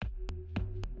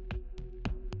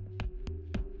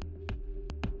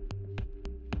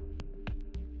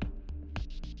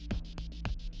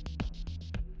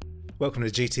Welcome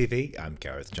to GTV, I'm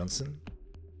Gareth Johnson.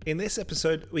 In this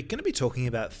episode, we're going to be talking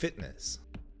about fitness.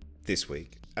 This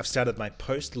week, I've started my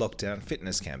post-lockdown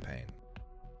fitness campaign.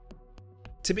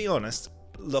 To be honest,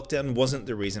 lockdown wasn't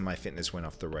the reason my fitness went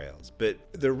off the rails, but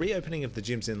the reopening of the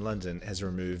gyms in London has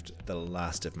removed the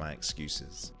last of my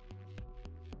excuses.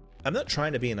 I'm not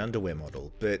trying to be an underwear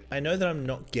model, but I know that I'm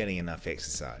not getting enough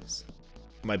exercise.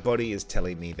 My body is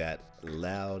telling me that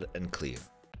loud and clear.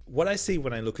 What I see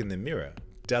when I look in the mirror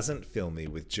doesn't fill me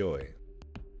with joy.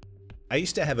 I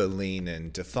used to have a lean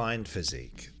and defined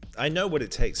physique. I know what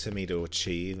it takes for me to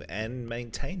achieve and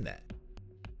maintain that.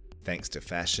 Thanks to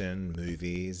fashion,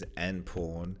 movies, and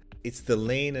porn, it's the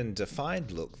lean and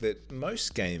defined look that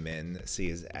most gay men see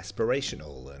as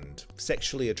aspirational and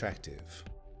sexually attractive.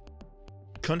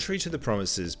 Contrary to the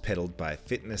promises peddled by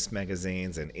fitness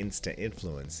magazines and Insta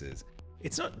influencers,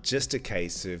 it's not just a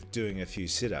case of doing a few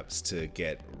sit-ups to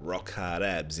get rock-hard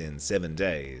abs in 7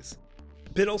 days.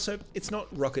 But also, it's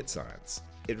not rocket science.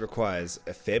 It requires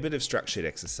a fair bit of structured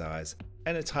exercise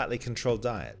and a tightly controlled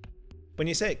diet. When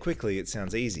you say it quickly, it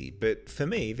sounds easy, but for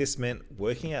me, this meant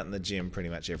working out in the gym pretty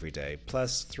much every day,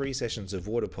 plus 3 sessions of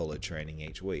water polo training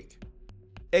each week.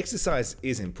 Exercise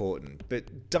is important,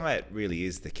 but diet really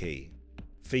is the key.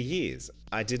 For years,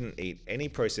 I didn't eat any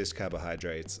processed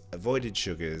carbohydrates, avoided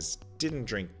sugars, didn't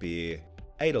drink beer,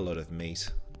 ate a lot of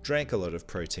meat, drank a lot of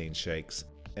protein shakes,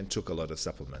 and took a lot of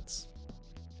supplements.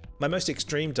 My most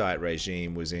extreme diet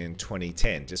regime was in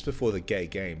 2010, just before the Gay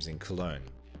Games in Cologne.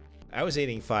 I was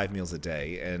eating 5 meals a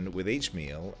day, and with each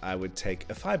meal, I would take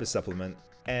a fiber supplement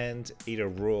and eat a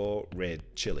raw red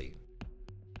chili.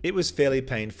 It was fairly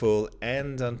painful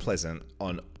and unpleasant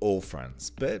on all fronts,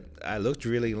 but I looked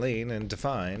really lean and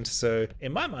defined, so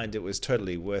in my mind it was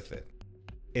totally worth it.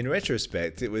 In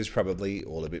retrospect, it was probably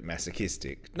all a bit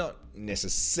masochistic. Not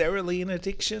necessarily an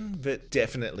addiction, but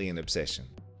definitely an obsession.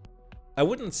 I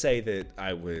wouldn't say that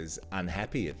I was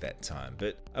unhappy at that time,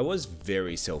 but I was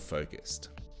very self-focused.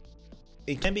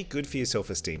 It can be good for your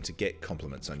self-esteem to get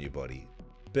compliments on your body,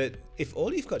 but if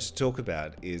all you've got to talk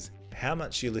about is how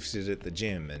much you lifted at the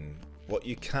gym and what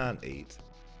you can't eat,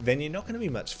 then you're not going to be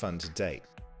much fun to date.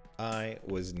 I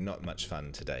was not much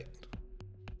fun to date.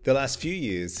 The last few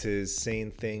years has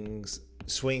seen things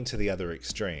swing to the other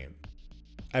extreme.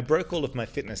 I broke all of my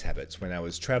fitness habits when I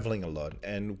was traveling a lot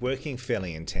and working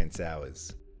fairly intense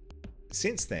hours.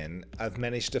 Since then, I've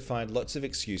managed to find lots of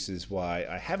excuses why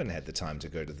I haven't had the time to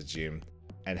go to the gym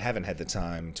and haven't had the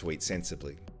time to eat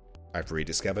sensibly. I've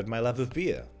rediscovered my love of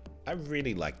beer. I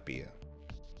really like beer.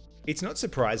 It's not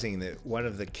surprising that one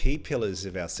of the key pillars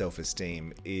of our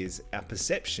self-esteem is our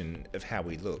perception of how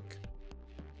we look.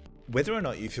 Whether or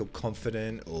not you feel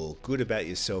confident or good about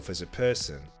yourself as a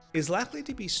person is likely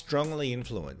to be strongly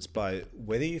influenced by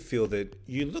whether you feel that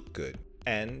you look good,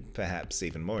 and perhaps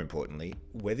even more importantly,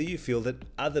 whether you feel that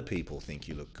other people think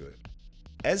you look good.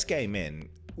 As gay men,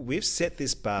 we've set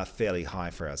this bar fairly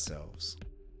high for ourselves.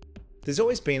 There's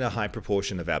always been a high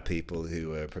proportion of our people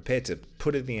who are prepared to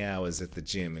put in the hours at the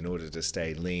gym in order to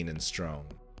stay lean and strong.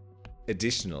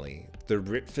 Additionally, the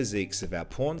ripped physiques of our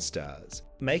porn stars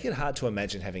make it hard to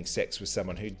imagine having sex with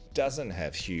someone who doesn't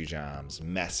have huge arms,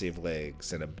 massive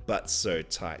legs, and a butt so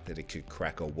tight that it could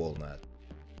crack a walnut.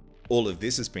 All of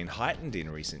this has been heightened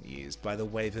in recent years by the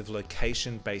wave of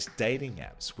location-based dating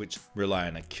apps which rely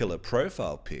on a killer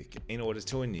profile pic in order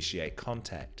to initiate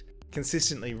contact,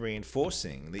 consistently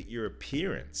reinforcing that your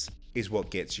appearance is what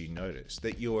gets you noticed,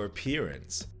 that your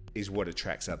appearance is what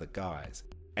attracts other guys,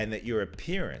 and that your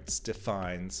appearance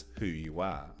defines who you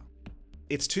are.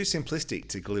 It's too simplistic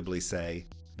to glibly say,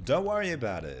 "Don't worry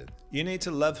about it. You need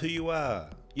to love who you are.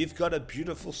 You've got a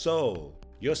beautiful soul.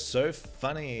 You're so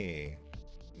funny."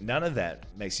 None of that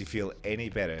makes you feel any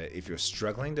better if you're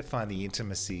struggling to find the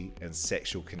intimacy and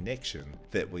sexual connection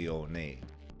that we all need.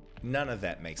 None of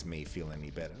that makes me feel any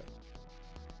better.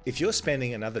 If you're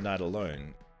spending another night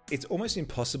alone, it's almost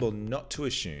impossible not to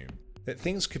assume that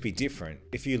things could be different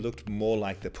if you looked more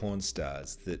like the porn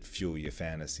stars that fuel your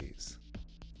fantasies.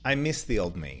 I miss the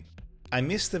old me. I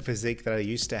miss the physique that I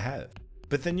used to have,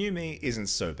 but the new me isn't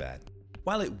so bad.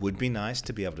 While it would be nice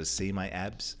to be able to see my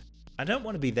abs, I don't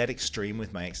want to be that extreme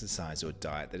with my exercise or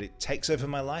diet that it takes over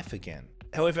my life again.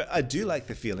 However, I do like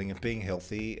the feeling of being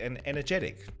healthy and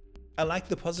energetic. I like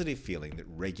the positive feeling that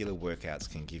regular workouts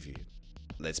can give you.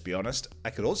 Let's be honest,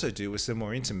 I could also do with some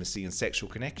more intimacy and sexual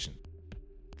connection.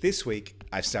 This week,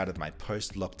 I've started my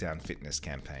post-lockdown fitness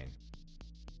campaign.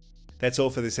 That's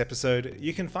all for this episode.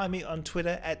 You can find me on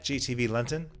Twitter at GTV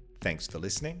London. Thanks for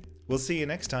listening. We'll see you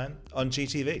next time on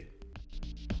GTV.